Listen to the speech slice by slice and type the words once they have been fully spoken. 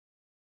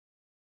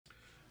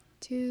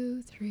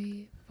2,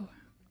 3, 4.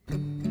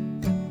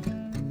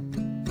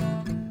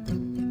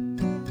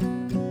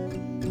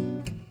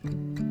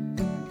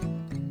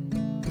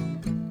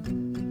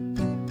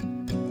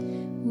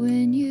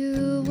 When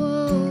you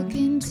walk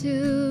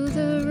into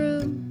the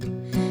room,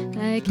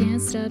 I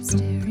can't stop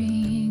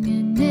staring,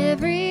 and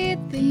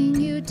everything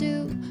you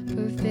do,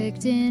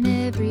 perfect in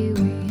every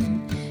way.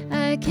 And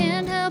I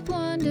can't help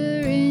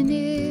wondering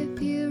if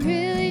you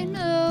really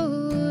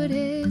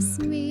notice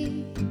me.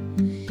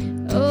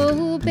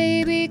 Oh,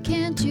 baby,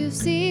 can't you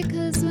see?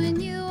 'Cause when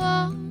you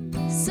want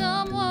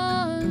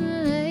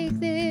someone like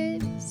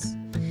this,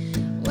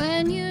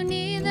 when you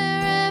need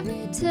their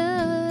every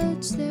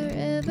touch, their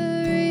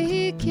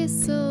every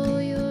kiss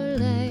all your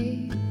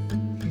life,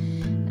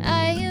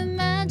 I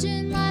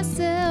imagine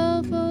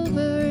myself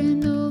over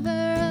and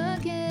over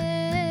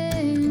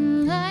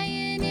again,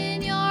 lying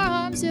in your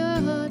arms, your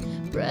hot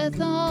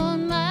breath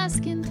on my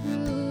skin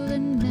through the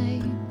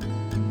night.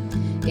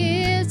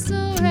 It's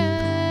so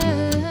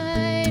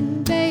right,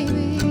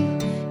 baby.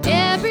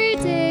 Every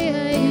day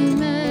I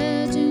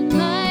imagine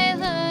my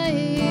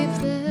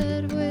life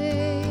that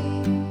way,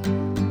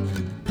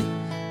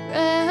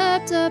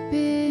 wrapped up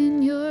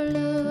in your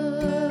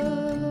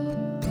love.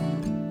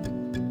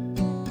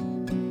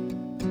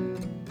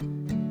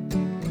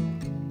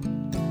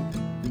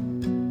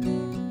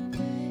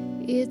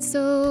 It's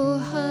so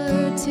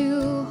hard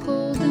to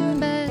hold them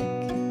back,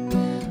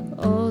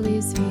 all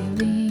these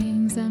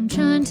feelings. I'm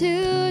trying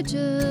to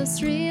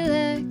just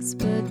relax,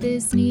 but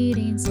this need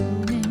ain't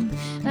slowing.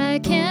 I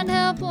can't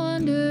help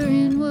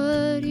wondering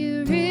what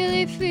you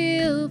really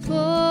feel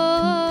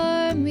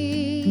for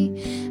me.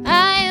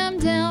 I am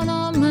down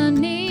on my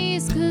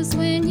knees, 'cause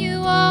when you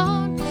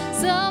want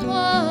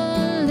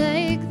someone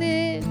like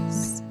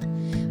this,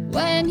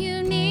 when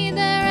you need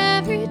their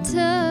every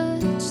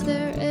touch,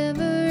 their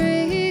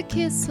every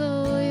kiss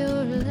all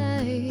your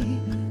life,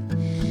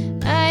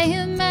 I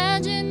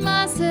imagine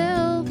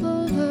myself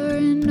over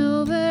and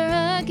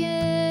over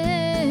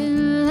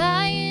again,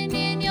 lying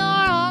in your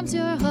arms,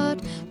 your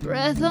hot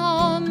breath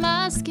on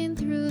my skin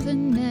through the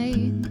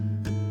night.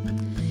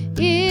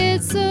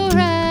 It's so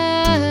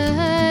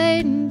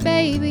right,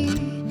 baby.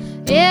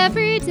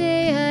 Every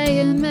day I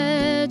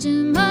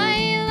imagine my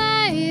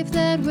life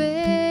that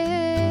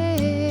way,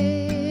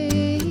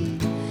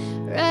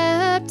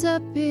 wrapped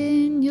up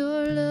in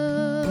your love.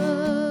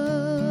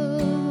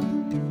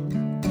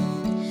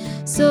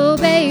 So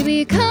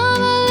baby,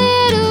 come a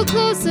little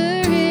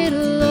closer,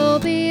 it'll all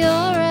be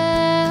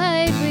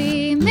alright.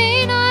 We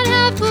may not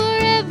have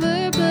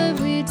forever, but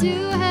we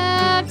do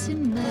have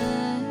tonight.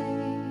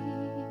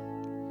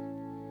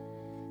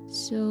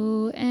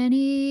 So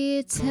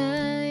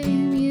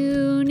anytime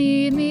you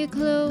need me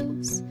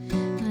close,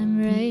 I'm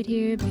right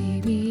here,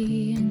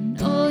 baby.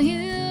 And all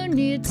you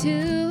need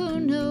to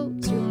know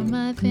is you're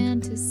my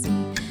fantasy.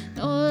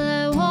 All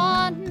I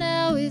want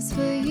now is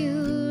for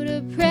you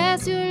to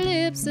press your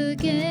lips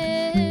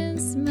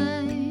against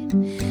mine.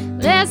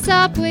 Let's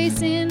stop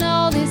wasting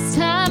all this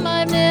time.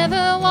 I've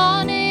never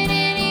wanted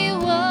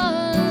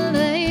anyone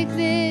like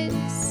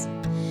this.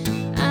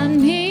 I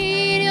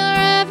need your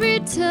every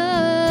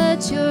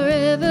touch, your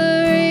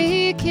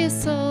every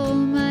kiss all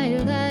my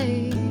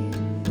life.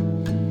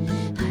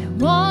 I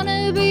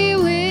wanna be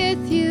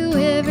with you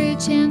every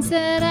chance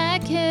that I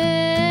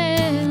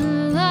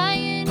can,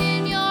 lying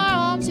in your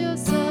arms, your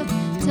soft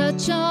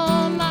touch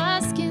on my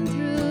skin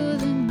through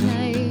the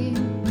night.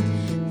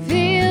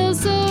 Feels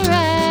so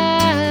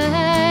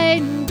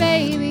right,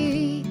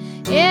 baby.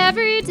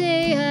 Every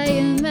day I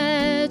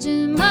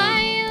imagine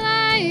my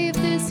life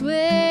this way,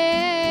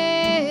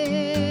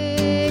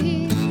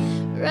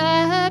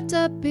 wrapped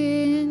up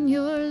in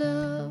your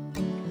love,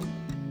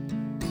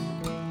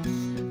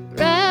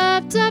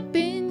 wrapped up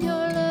in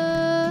your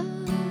love,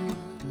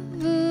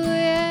 ooh,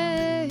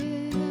 yeah,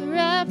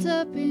 wrapped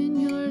up in